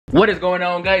What is going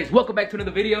on, guys? Welcome back to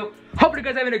another video. Hope you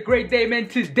guys are having a great day, man.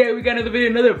 Today we got another video,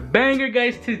 another banger,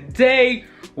 guys. Today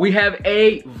we have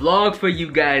a vlog for you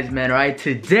guys, man. All right,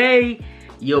 today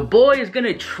your boy is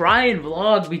gonna try and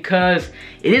vlog because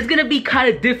it is gonna be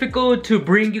kind of difficult to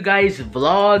bring you guys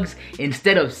vlogs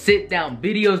instead of sit down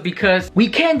videos because we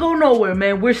can't go nowhere,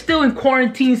 man. We're still in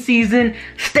quarantine season,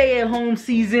 stay at home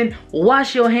season,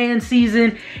 wash your hands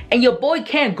season, and your boy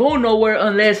can't go nowhere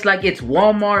unless like it's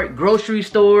Walmart, grocery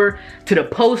store, to the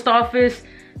post office.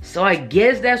 So I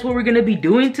guess that's what we're gonna be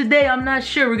doing today. I'm not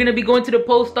sure. We're gonna be going to the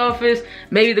post office,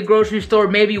 maybe the grocery store,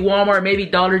 maybe Walmart, maybe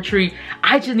Dollar Tree.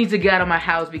 I just need to get out of my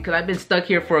house because I've been stuck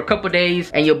here for a couple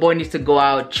days and your boy needs to go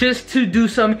out just to do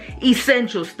some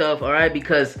essential stuff, all right?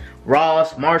 Because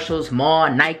Ross, Marshalls,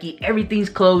 Mall, Nike, everything's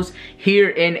closed here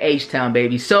in H-Town,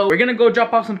 baby. So we're gonna go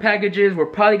drop off some packages. We're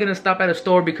probably gonna stop at a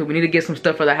store because we need to get some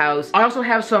stuff for the house. I also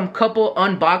have some couple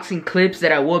unboxing clips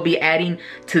that I will be adding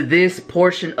to this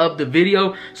portion of the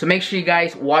video. So make sure you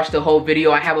guys watch the whole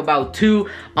video. I have about 2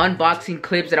 unboxing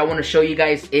clips that I wanna show you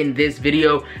guys in this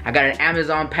video. I got an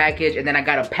Amazon package and then I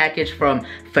got a package from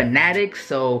Fanatics.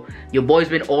 So your boy's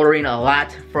been ordering a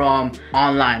lot from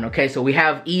online, okay? So we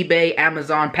have eBay,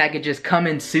 Amazon packages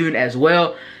coming soon as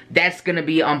well. That's gonna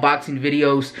be unboxing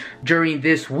videos during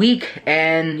this week.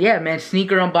 And yeah, man,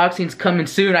 sneaker unboxings coming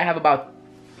soon. I have about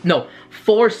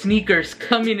 4 sneakers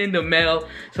coming in the mail,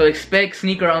 so expect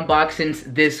sneaker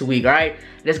unboxings this week. All right,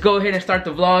 let's go ahead and start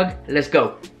the vlog. Let's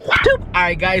go. All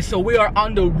right, guys, so we are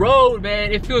on the road,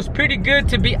 man. It feels pretty good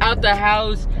to be out the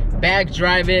house, back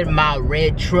driving my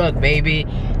red truck, baby.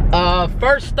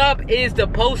 First stop is the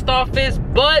post office,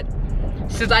 but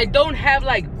since I don't have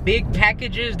like big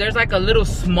packages, there's like a little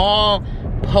small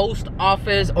post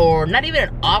office, or not even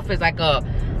an office, like a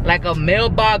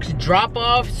mailbox drop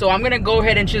off. So I'm gonna go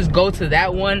ahead and just go to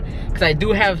that one because I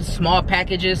do have small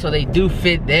packages, so they do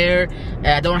fit there. And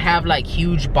I don't have like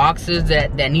huge boxes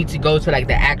that need to go to like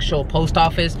the actual post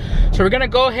office. So we're gonna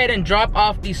go ahead and drop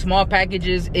off these small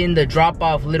packages in the drop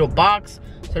off little box.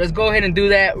 So let's go ahead and do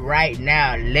that right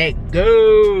now. Let's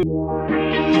go.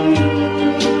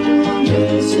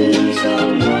 Missing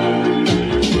someone.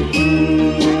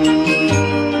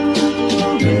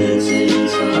 Missing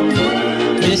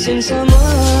someone. Missing someone.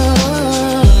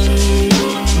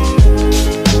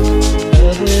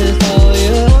 Love with all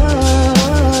your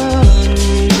heart.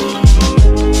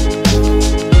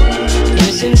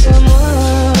 Missing someone.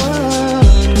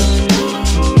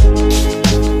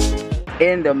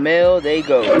 In the mail they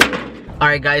go.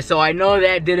 Alright, guys, so I know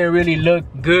that didn't really look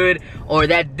good, or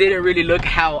that didn't really look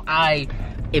how I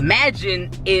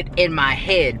imagined it in my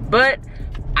head, but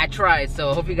I tried.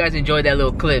 So hope you guys enjoyed that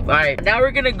little clip. Alright, now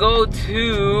we're gonna go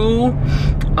to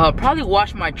probably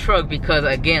wash my truck because,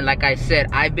 again, like I said,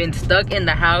 I've been stuck in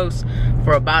the house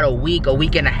for about a week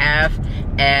and a half,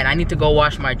 and I need to go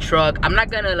wash my truck. I'm not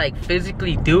gonna like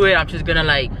physically do it. I'm just gonna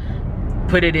like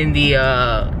put it in the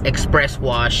express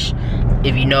wash.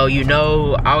 If you know, you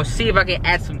know. I'll see if I can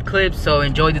add some clips, so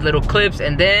enjoy the little clips.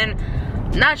 And then,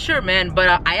 not sure, man, but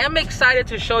I am excited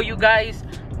to show you guys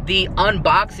the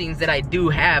unboxings that I do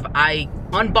have. I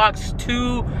unboxed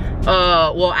 2,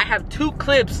 well, I have 2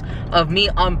 clips of me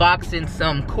unboxing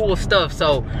some cool stuff.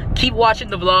 So keep watching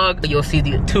the vlog. You'll see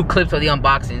the 2 clips of the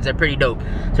unboxings. They're pretty dope.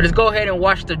 So let's go ahead and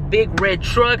watch the big red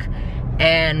truck,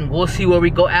 and we'll see where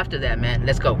we go after that, man.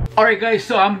 Let's go. All right, guys,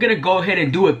 so I'm gonna go ahead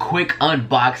and do a quick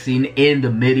unboxing in the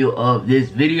middle of this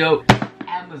video.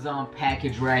 Amazon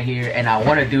package right here, and I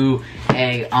want to do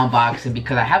a unboxing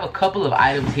because I have a couple of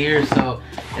items here. So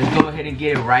let's go ahead and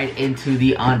get right into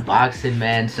the unboxing,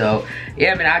 man. So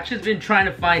yeah, man, I've just been trying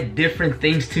to find different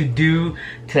things to do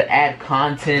to add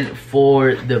content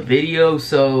for the video.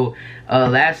 So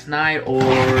last night, or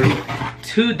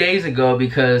 2 days ago,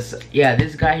 because yeah,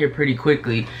 this got here pretty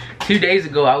quickly. 2 days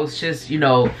ago, I was just, you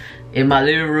know, in my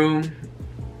living room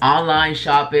online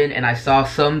shopping, and I saw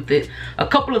a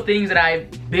couple of things that I've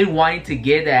been wanting to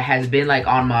get that has been like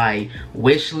on my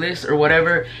wish list or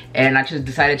whatever, and I just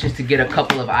decided just to get a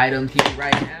couple of items here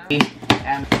right now.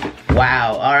 And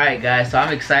wow, all right, guys, so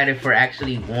I'm excited for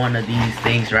actually one of these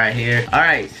things right here. All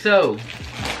right, so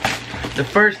the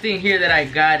first thing here that I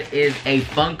got is a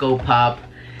Funko Pop.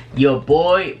 Your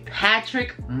boy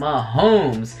Patrick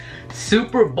Mahomes,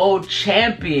 Super Bowl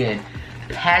champion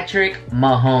Patrick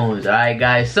Mahomes. All right,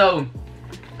 guys, so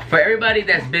for everybody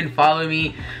that's been following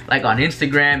me like on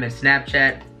Instagram and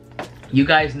Snapchat, you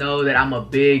guys know that I'm a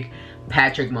big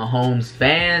Patrick Mahomes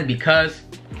fan because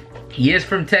he is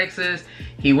from Texas.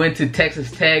 He went to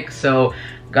Texas Tech, so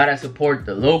gotta support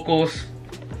the locals.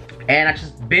 and I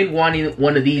just been wanting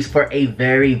one of these for a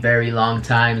very long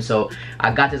time. So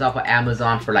I got this off of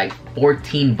Amazon for like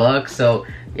 14 bucks. So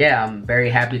yeah, I'm very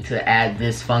happy to add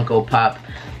this Funko Pop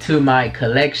to my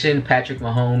collection. Patrick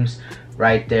Mahomes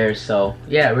right there. So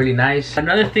yeah, really nice.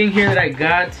 Another thing here that I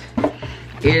got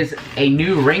is a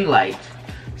new ring light.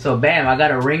 So bam, I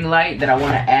got a ring light that I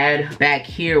want to add back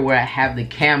here where I have the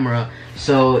camera.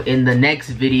 So in the next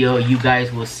video, you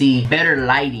guys will see better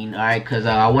lighting, all right? Because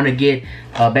I want to get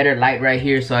a better light right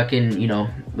here so I can, you know,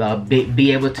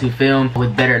 be able to film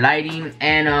with better lighting.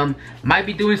 And might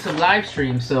be doing some live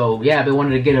streams. So yeah, I've been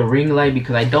wanting to get a ring light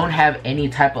because I don't have any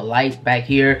type of light back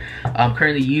here. I'm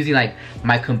currently using like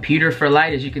my computer for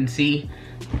light, as you can see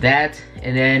that.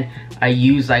 And then I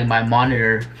use like my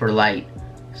monitor for light.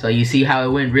 So you see how it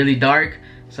went really dark?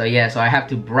 So yeah, so I have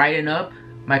to brighten up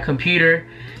my computer,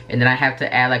 and then I have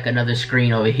to add like another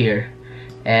screen over here.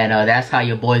 And that's how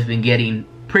your boy's been getting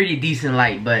pretty decent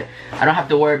light, but I don't have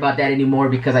to worry about that anymore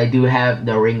because I do have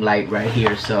the ring light right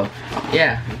here. So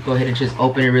yeah, go ahead and just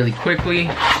open it really quickly.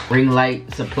 Ring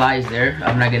light supplies there.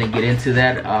 I'm not gonna get into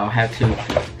that. I'll have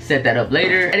to set that up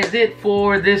later. That is it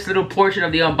for this little portion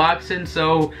of the unboxing.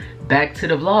 So back to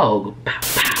the vlog. Pow,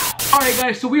 pow. Alright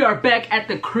guys, so we are back at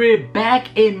the crib,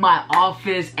 back in my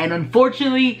office, and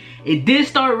unfortunately it did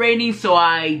start raining, so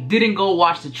I didn't go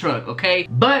wash the truck, okay?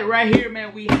 But right here,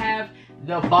 man, we have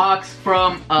the box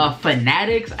from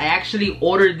Fanatics. I actually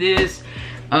ordered this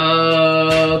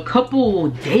a couple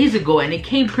days ago and it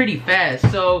came pretty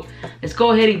fast. So let's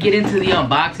go ahead and get into the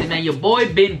unboxing, man. Your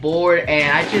boy been bored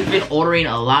and I just been ordering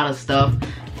a lot of stuff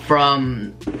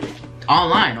from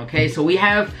online, okay? So we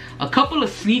have a couple of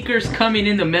sneakers coming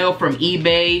in the mail from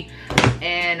eBay,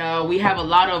 and we have a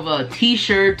lot of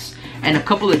t-shirts and a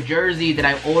couple of jerseys that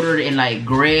I ordered in like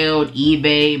Grailed,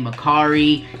 eBay,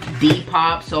 Macari,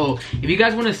 Depop. So if you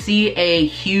guys want to see a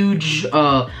huge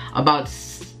about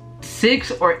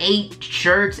 6 or 8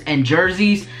 shirts and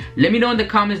jerseys, let me know in the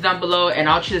comments down below and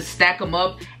I'll just stack them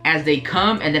up as they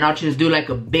come, and then I'll just do like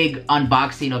a big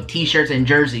unboxing of t-shirts and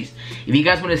jerseys. If you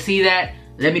guys want to see that,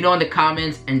 let me know in the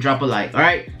comments and drop a like. All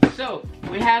right, so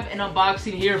we have an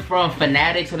unboxing here from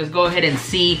Fanatics, so let's go ahead and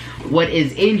see what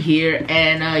is in here.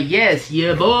 And yes,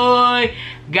 your boy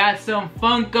got some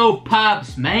Funko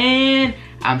Pops, man.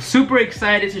 I'm super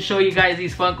excited to show you guys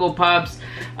these Funko Pops.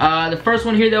 The first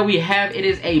one here that we have, it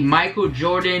is a Michael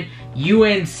Jordan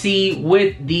UNC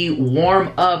with the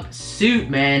warm-up suit,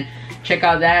 man. Check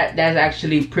out that. That's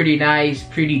actually pretty nice,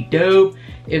 pretty dope.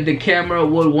 If the camera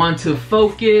would want to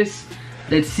focus,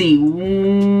 let's see.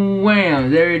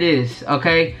 Wham, there it is.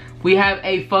 Okay, we have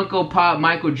a Funko Pop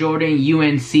Michael Jordan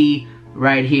UNC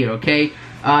right here. Okay,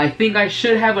 I think I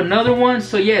should have another one.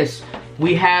 So yes,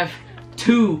 we have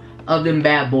 2 of them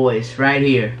bad boys right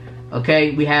here.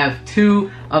 Okay, we have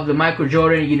 2 of the Michael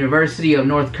Jordan University of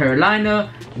North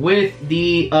Carolina with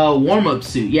the warm-up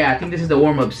suit. Yeah, I think this is the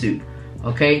warm-up suit.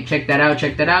 Okay, check that out,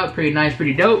 check that out. Pretty nice,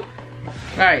 pretty dope.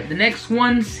 Alright, the next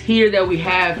ones here that we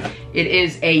have, it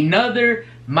is another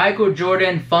Michael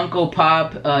Jordan Funko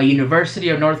Pop, University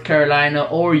of North Carolina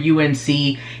or UNC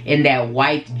in that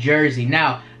white jersey.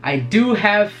 Now, I do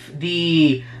have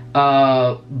the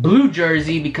blue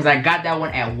jersey because I got that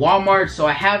one at Walmart. So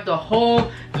I have the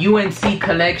whole UNC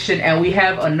collection, and we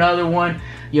have another one.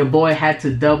 Your boy had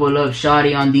to double up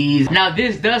shawty on these. Now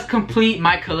this does complete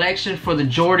my collection for the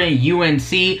Jordan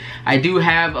UNC. I do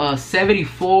have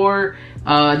 74,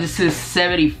 this is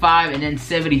 75, and then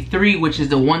 73, which is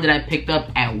the one that I picked up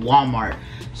at Walmart.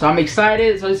 So I'm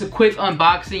excited. So it's a quick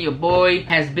unboxing. Your boy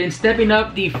has been stepping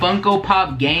up the Funko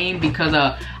Pop game because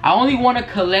I only want to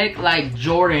collect like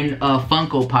Jordan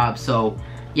Funko Pops. So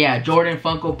yeah, Jordan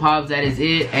Funko Pops, that is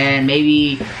it. And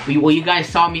maybe, well, you guys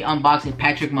saw me unboxing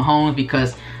Patrick Mahomes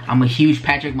because I'm a huge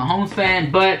Patrick Mahomes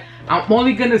fan, but I'm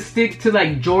only gonna stick to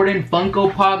like Jordan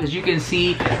Funko Pop. As you can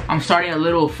see, I'm starting a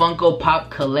little Funko Pop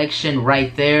collection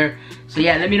right there. So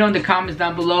yeah, let me know in the comments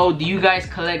down below. Do you guys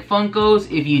collect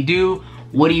Funkos? If you do,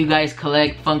 what do you guys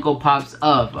collect Funko Pops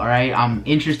of? All right, I'm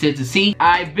interested to see.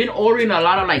 I've been ordering a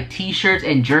lot of like t-shirts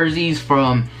and jerseys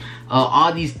from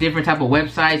all these different type of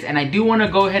websites, and I do want to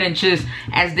go ahead and just,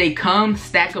 as they come,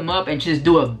 stack them up and just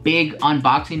do a big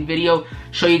unboxing video,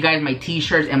 show you guys my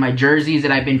t-shirts and my jerseys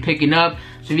that I've been picking up.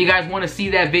 So if you guys want to see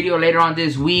that video later on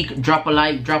this week, drop a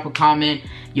like, drop a comment.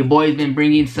 Your boy's been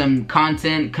bringing some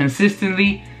content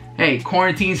consistently. Hey,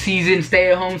 quarantine season, stay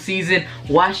at home season,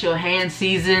 wash your hands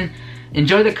season.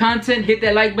 Enjoy the content, hit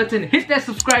that like button, hit that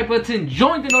subscribe button,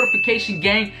 join the notification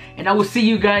gang, and I will see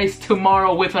you guys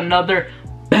tomorrow with another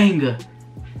banger.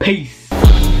 Peace.